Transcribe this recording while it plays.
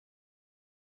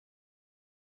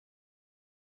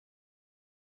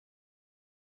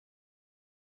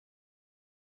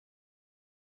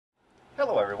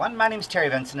Hello everyone, my name is Terry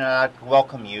Vincent and I'd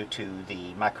welcome you to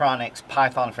the Micronix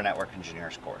Python for Network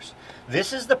Engineers course.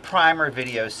 This is the primer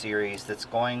video series that's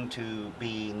going to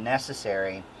be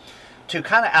necessary to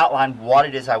kind of outline what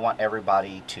it is I want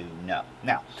everybody to know.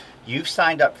 Now, you've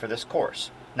signed up for this course.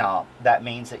 Now, that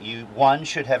means that you, one,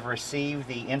 should have received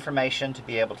the information to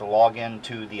be able to log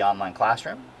into the online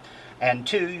classroom, and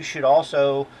two, you should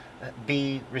also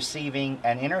be receiving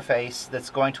an interface that's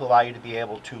going to allow you to be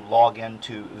able to log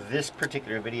into this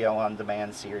particular video on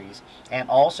demand series, and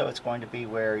also it's going to be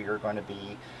where you're going to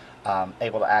be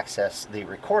able to access the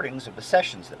recordings of the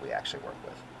sessions that we actually work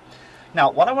with.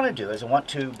 Now, what I want to do is I want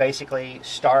to basically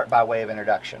start by way of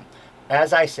introduction.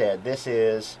 As I said, this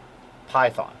is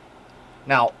Python.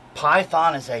 Now,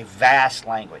 Python is a vast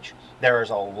language. There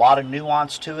is a lot of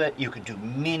nuance to it. You can do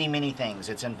many things.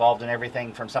 It's involved in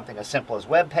everything from something as simple as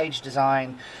web page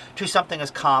design to something as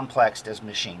complex as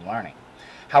machine learning.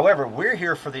 However, we're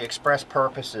here for the express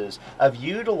purposes of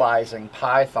utilizing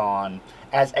Python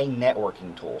as a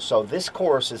networking tool. So this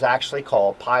course is actually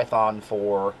called Python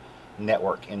for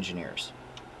Network Engineers.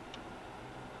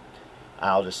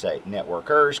 I'll just say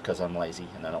networkers because I'm lazy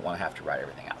and I don't want to have to write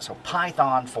everything out. So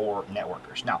Python for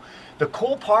networkers. Now, the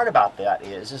cool part about that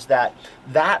is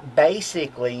that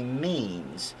basically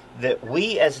means that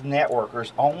we as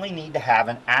networkers only need to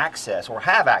have access to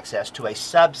a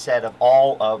subset of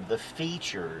all of the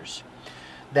features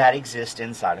that exist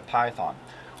inside of Python.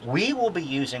 We will be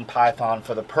using Python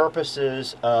for the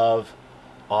purposes of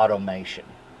automation.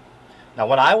 Now,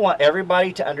 what I want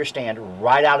everybody to understand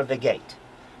right out of the gate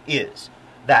is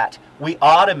that we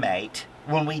automate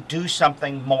when we do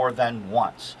something more than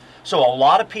once. So a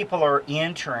lot of people are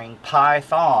entering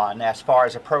Python as far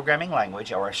as a programming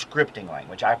language or a scripting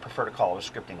language. I prefer to call it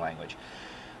a scripting language.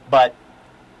 But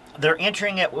they're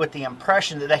entering it with the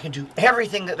impression that they can do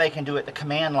everything that they can do at the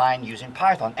command line using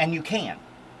Python, and you can.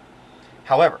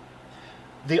 However,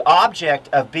 the object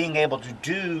of being able to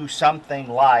do something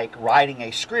like writing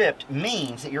a script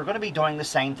means that you're going to be doing the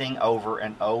same thing over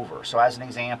and over. So as an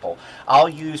example, I'll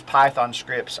use Python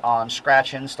scripts on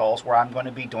Scratch installs where I'm going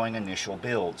to be doing initial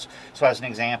builds. So as an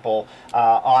example,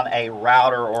 on a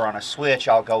router or on a switch,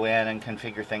 I'll go in and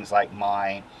configure things like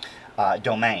my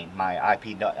domain, my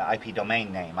IP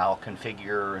domain name. I'll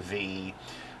configure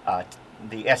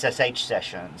the SSH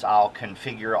sessions. I'll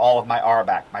configure all of my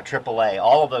RBAC, my AAA,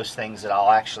 all of those things that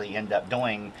I'll actually end up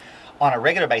doing on a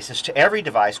regular basis to every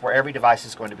device, where every device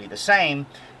is going to be the same.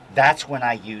 That's when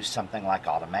I use something like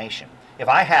automation. If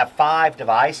I have 5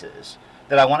 devices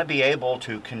that I want to be able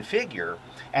to configure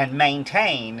and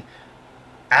maintain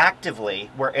actively,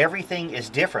 where everything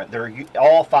is different,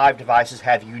 all 5 devices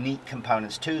have unique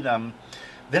components to them,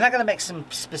 then I got to make some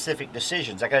specific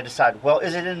decisions. I got to decide, well,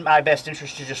 is it in my best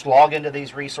interest to just log into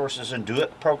these resources and do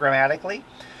it programmatically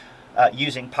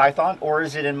using Python, or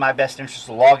is it in my best interest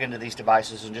to log into these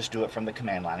devices and just do it from the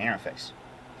command line interface?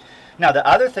 Now, the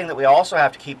other thing that we also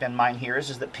have to keep in mind here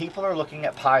is that people are looking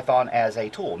at Python as a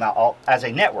tool. Now, as a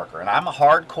networker, and I'm a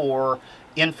hardcore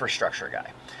infrastructure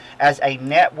guy. As a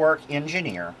network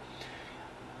engineer,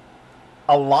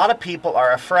 a lot of people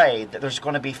are afraid that there's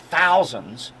going to be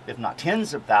thousands, if not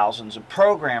tens of thousands, of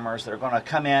programmers that are going to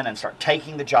come in and start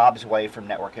taking the jobs away from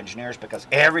network engineers because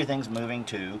everything's moving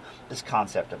to this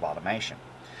concept of automation.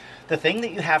 The thing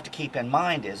that you have to keep in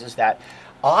mind is that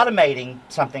automating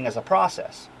something as a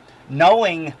process,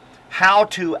 knowing how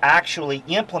to actually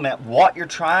implement what you're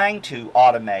trying to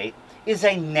automate, is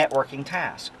a networking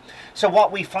task. So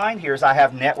what we find here is I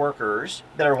have networkers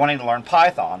that are wanting to learn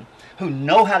Python, who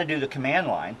know how to do the command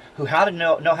line, who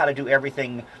know how to do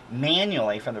everything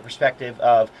manually from the perspective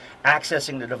of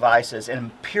accessing the devices and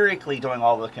empirically doing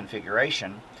all the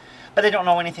configuration, but they don't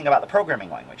know anything about the programming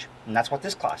language, and that's what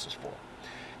this class is for.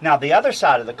 Now, the other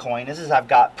side of the coin is I've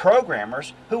got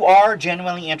programmers who are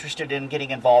genuinely interested in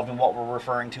getting involved in what we're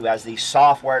referring to as the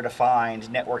software-defined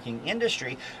networking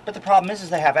industry, but the problem is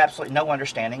they have absolutely no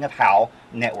understanding of how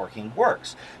networking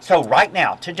works. So right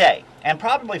now, today, and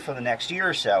probably for the next year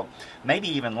or so, maybe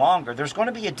even longer, there's going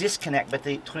to be a disconnect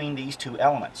between these two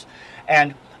elements.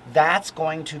 And that's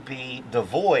going to be the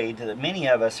void that many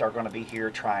of us are going to be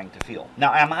here trying to fill.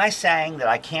 Now, am I saying that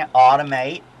I can't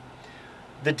automate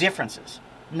the differences?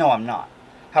 No, I'm not.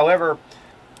 However,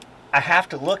 I have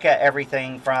to look at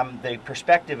everything from the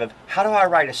perspective of how do I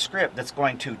write a script that's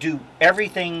going to do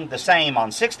everything the same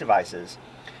on 6 devices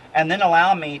and then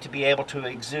allow me to be able to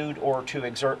exude or to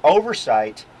exert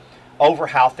oversight over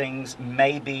how things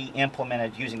may be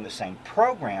implemented using the same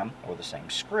program or the same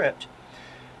script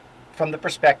from the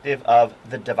perspective of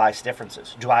the device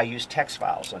differences. Do I use text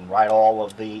files and write all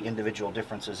of the individual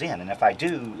differences in? And if I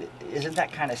do, isn't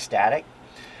that kind of static?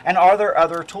 And are there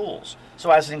other tools?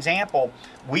 So as an example,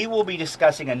 we will be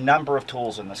discussing a number of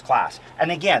tools in this class.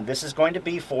 And again, this is going to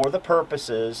be for the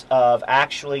purposes of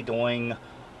actually doing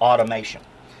automation.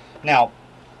 Now,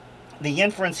 the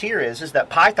inference here is that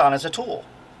Python is a tool.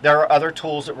 There are other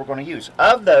tools that we're going to use.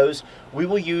 Of those, we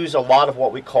will use a lot of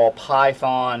what we call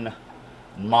Python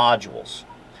modules,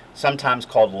 sometimes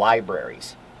called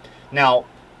libraries. Now,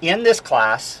 in this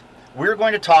class, we're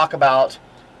going to talk about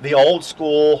the old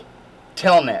school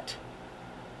Telnet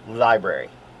library.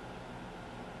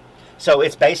 So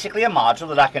it's basically a module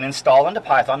that I can install into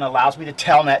Python that allows me to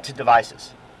telnet to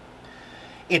devices.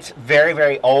 It's very,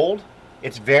 very old.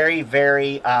 It's very,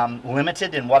 very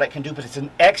limited in what it can do, but it's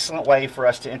an excellent way for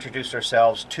us to introduce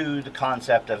ourselves to the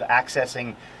concept of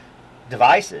accessing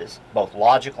devices, both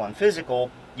logical and physical,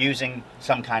 using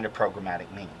some kind of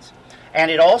programmatic means.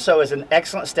 And it also is an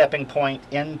excellent stepping point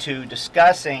into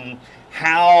discussing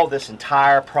how this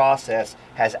entire process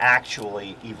has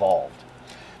actually evolved.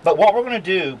 But what we're going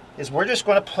to do is we're just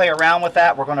going to play around with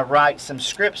that. We're going to write some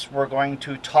scripts. We're going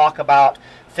to talk about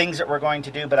things that we're going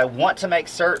to do, but I want to make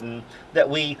certain that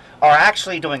we are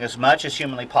actually doing as much as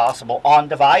humanly possible on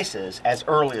devices as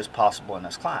early as possible in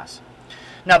this class.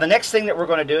 Now, the next thing that we're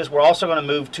going to do is we're also going to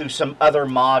move to some other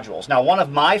modules. Now, one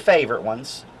of my favorite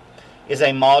ones is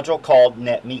a module called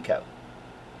NetMiko.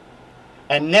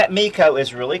 And NetMiko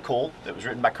is really cool. It was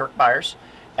written by Kirk Byers.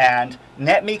 And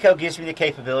NetMiko gives me the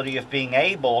capability of being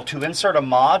able to insert a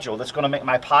module that's going to make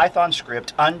my Python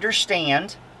script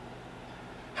understand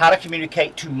how to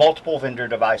communicate to multiple vendor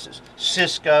devices.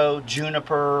 Cisco,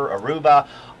 Juniper, Aruba,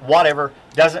 whatever,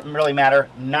 doesn't really matter.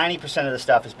 90% of the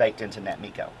stuff is baked into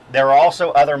NetMiko. There are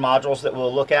also other modules that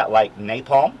we'll look at, like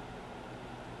Napalm.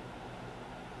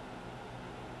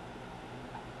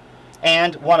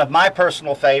 And one of my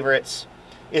personal favorites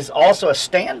is also a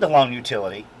standalone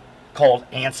utility called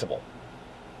Ansible.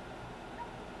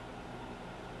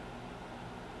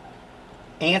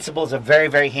 Ansible is a very,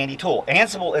 very handy tool.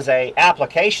 Ansible is an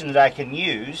application that I can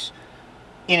use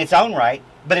in its own right,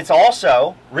 but it's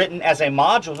also written as a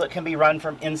module that can be run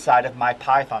from inside of my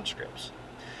Python scripts.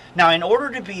 Now, in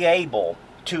order to be able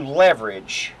to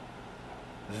leverage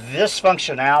this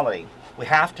functionality, we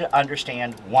have to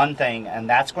understand one thing, and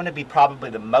that's going to be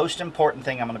probably the most important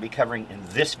thing I'm going to be covering in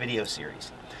this video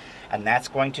series. And that's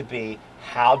going to be,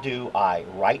 how do I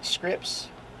write scripts?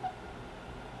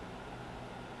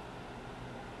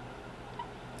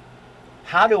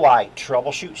 How do I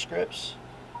troubleshoot scripts?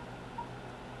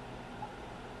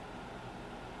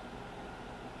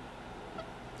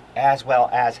 As well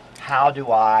as, how do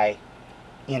I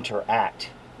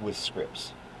interact with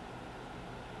scripts?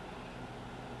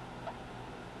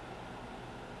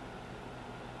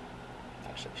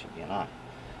 Actually, it should be an I.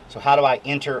 So how do I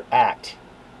interact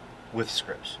with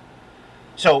scripts?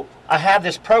 So I have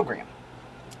this program.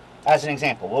 As an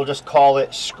example, we'll just call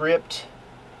it script.py.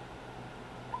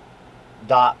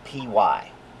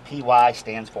 Py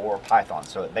stands for Python.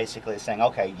 So it basically is saying,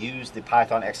 okay, use the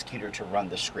Python executor to run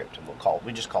the script, and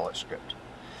we just call it script.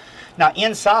 Now,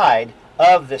 inside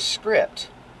of the script,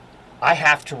 I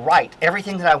have to write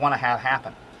everything that I want to have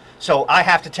happen. So I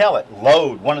have to tell it,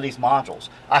 load one of these modules.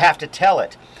 I have to tell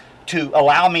it to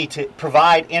allow me to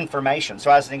provide information. So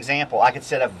as an example, I could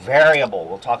set a variable.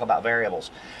 We'll talk about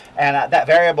variables. And that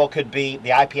variable could be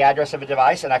the IP address of a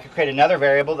device, and I could create another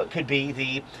variable that could be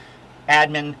the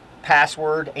admin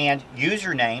password and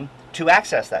username to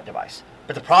access that device.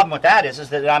 But the problem with that is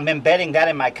that I'm embedding that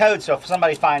in my code, so if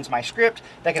somebody finds my script,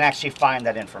 they can actually find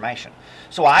that information.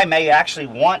 So I may actually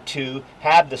want to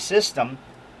have the system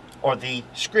or the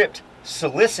script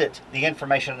solicit the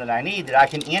information that I need that I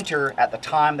can enter at the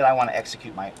time that I want to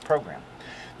execute my program.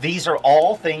 These are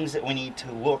all things that we need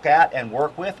to look at and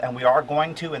work with, and we are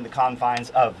going to in the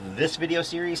confines of this video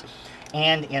series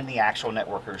and in the actual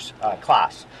Networkers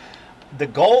class. The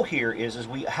goal here is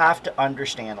we have to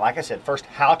understand, like I said, first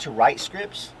how to write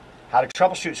scripts, how to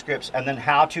troubleshoot scripts, and then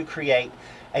how to create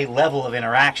a level of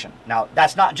interaction. Now,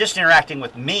 that's not just interacting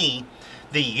with me,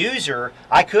 the user.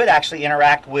 I could actually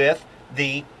interact with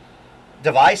the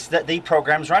device that the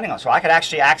program's running on. So I could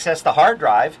actually access the hard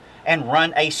drive and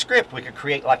run a script. We could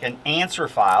create like an answer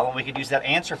file, and we could use that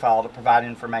answer file to provide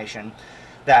information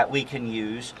that we can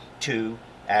use to,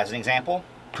 as an example,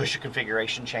 push a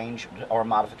configuration change or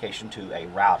modification to a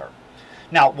router.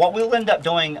 Now, what we'll end up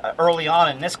doing early on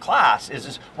in this class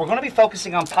is we're going to be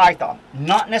focusing on Python,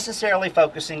 not necessarily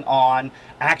focusing on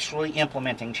actually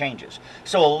implementing changes.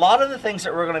 So a lot of the things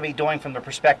that we're going to be doing from the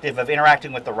perspective of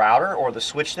interacting with the router or the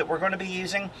switch that we're going to be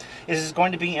using is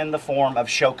going to be in the form of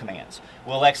show commands.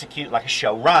 We'll execute like a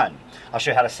show run. I'll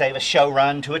show you how to save a show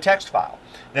run to a text file.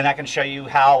 Then I can show you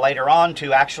how later on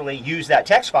to actually use that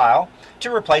text file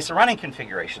to replace the running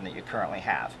configuration that you currently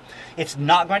have. It's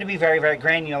not going to be very, very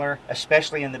granular,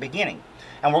 especially in the beginning.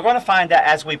 And we're going to find that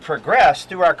as we progress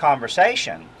through our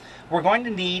conversation, we're going to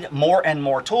need more and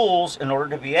more tools in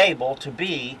order to be able to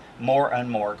be more and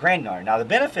more granular. Now, the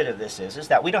benefit of this is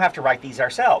that we don't have to write these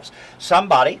ourselves.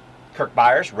 Somebody, Kirk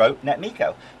Byers, wrote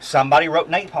NetMiko. Somebody wrote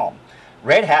Napalm.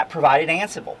 Red Hat provided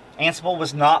Ansible. Ansible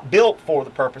was not built for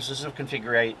the purposes of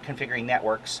configuring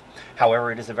networks.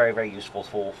 However, it is a very, very useful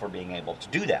tool for being able to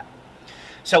do that.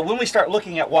 So when we start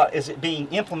looking at what is being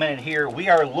implemented here, we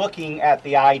are looking at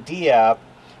the idea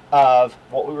of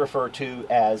what we refer to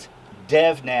as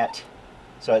DevNet,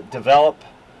 so Developer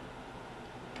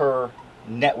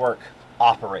Network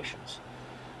Operations.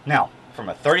 Now, from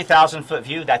a 30,000 foot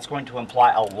view, that's going to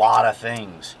imply a lot of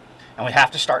things, and we have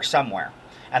to start somewhere.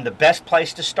 And the best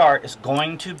place to start is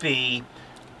going to be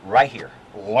right here,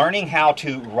 learning how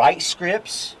to write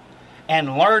scripts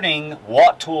and learning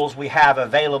what tools we have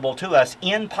available to us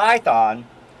in Python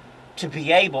to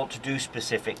be able to do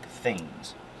specific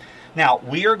things. Now,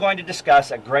 we are going to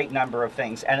discuss a great number of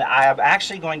things, and I am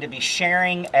actually going to be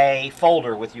sharing a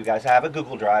folder with you guys. I have a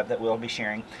Google Drive that we'll be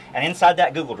sharing, and inside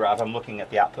that Google Drive, I'm looking at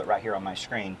the output right here on my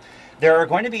screen, there are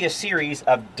going to be a series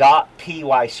of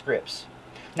 .py scripts.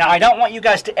 Now, I don't want you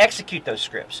guys to execute those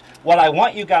scripts. What I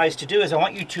want you guys to do is I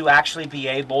want you to actually be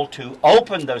able to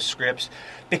open those scripts,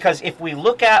 because if we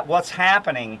look at what's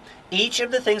happening, each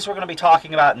of the things we're going to be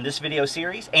talking about in this video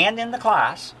series and in the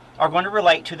class are going to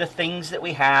relate to the things that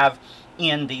we have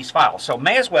in these files. So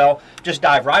may as well just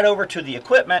dive right over to the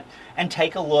equipment and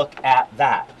take a look at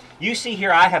that. You see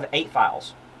here I have 8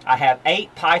 files. I have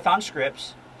 8 Python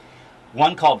scripts,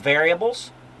 one called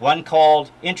variables, one called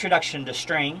introduction to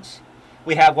strings.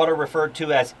 We have what are referred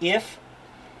to as if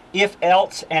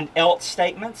else, and else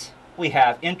statements. We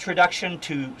have introduction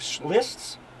to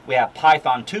lists. We have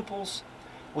Python tuples.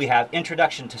 We have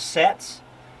introduction to sets.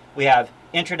 We have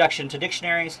introduction to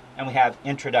dictionaries, and we have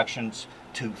introductions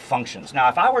to functions. Now,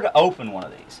 if I were to open one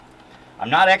of these, I'm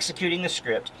not executing the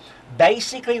script.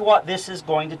 Basically, what this is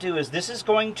going to do is this is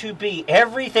going to be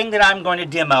everything that I'm going to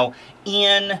demo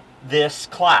in this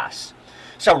class.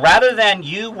 So rather than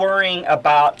you worrying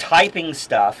about typing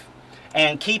stuff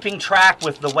and keeping track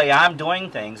with the way I'm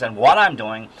doing things and what I'm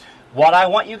doing, what I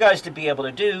want you guys to be able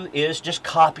to do is just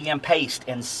copy and paste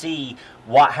and see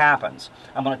what happens.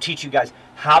 I'm going to teach you guys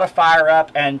how to fire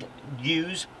up and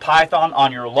use Python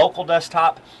on your local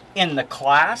desktop. In the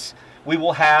class, we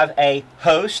will have a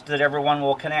host that everyone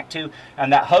will connect to,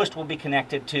 and that host will be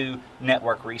connected to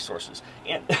network resources.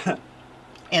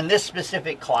 In this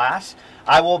specific class,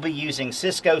 I will be using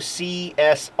Cisco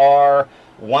CSR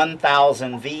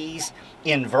 1000Vs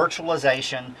in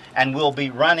virtualization, and we'll be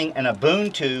running an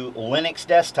Ubuntu Linux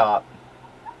desktop.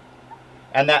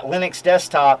 And that Linux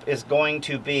desktop is going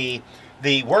to be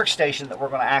the workstation that we're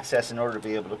going to access in order to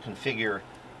be able to configure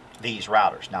these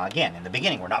routers. Now again, in the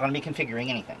beginning, we're not going to be configuring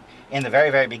anything. In the very,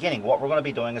 very beginning, what we're going to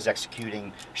be doing is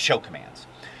executing show commands.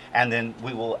 And then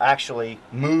we will actually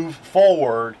move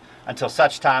forward until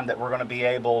such time that we're going to be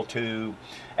able to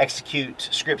execute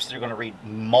scripts that are going to read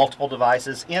multiple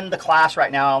devices. In the class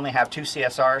right now, I only have 2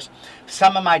 CSRs.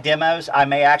 Some of my demos, I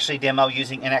may actually demo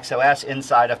using NXOS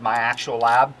inside of my actual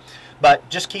lab. But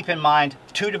just keep in mind,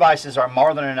 2 devices are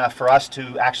more than enough for us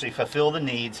to actually fulfill the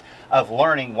needs of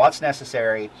learning what's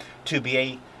necessary to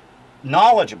be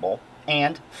knowledgeable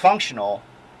and functional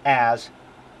as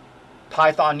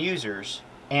Python users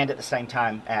and at the same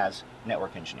time as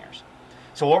network engineers.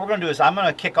 So what we're going to do is I'm going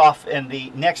to kick off in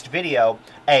the next video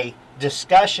a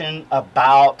discussion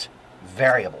about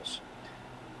variables.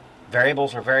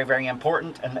 Variables are very, very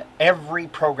important in every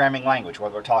programming language,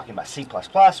 whether we're talking about C++,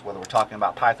 whether we're talking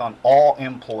about Python, all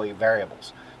employ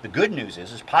variables. The good news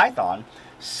is Python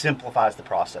simplifies the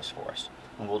process for us.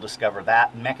 And we'll discover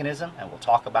that mechanism, and we'll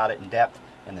talk about it in depth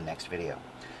in the next video.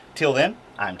 Till then,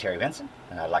 I'm Terry Vinson,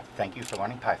 and I'd like to thank you for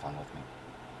learning Python with me.